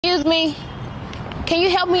Excuse me. Can you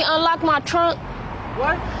help me unlock my trunk?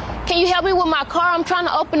 What? Can you help me with my car? I'm trying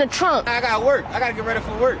to open the trunk. I got work. I gotta get ready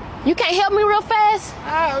for work. You can't help me real fast?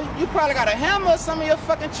 You probably got a hammer or something in your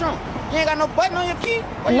fucking trunk. You ain't got no button on your key?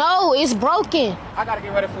 No, it's broken. I gotta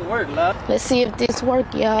get ready for work, love. Let's see if this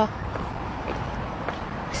work, y'all.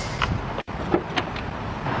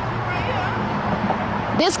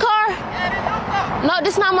 This car? Yeah, this your car. No,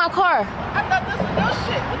 this not my car. I thought this was your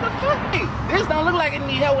shit. What the fuck? Hey, this don't look like it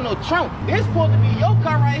need help with no trunk. This supposed to be your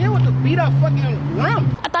car right here with the beat up fucking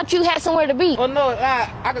rim. I thought you had somewhere to be. Oh no,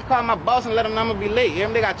 I could call my boss and let him know I'm gonna be late.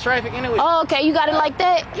 They got traffic anyway. Oh, okay, you got it like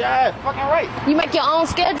that? Yeah, fucking right. You make your own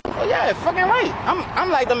schedule? Oh yeah, fucking right.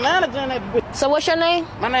 I'm like the manager in that bitch. So what's your name?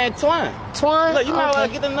 My name Twine. Twine? Look, you might well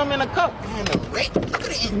Okay. get the number in the cup. Man, the rate. Look at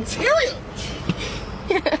the interior.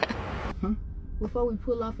 Before we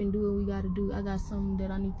pull off and do what we gotta do, I got something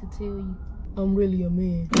that I need to tell you. I'm really a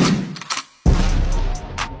man.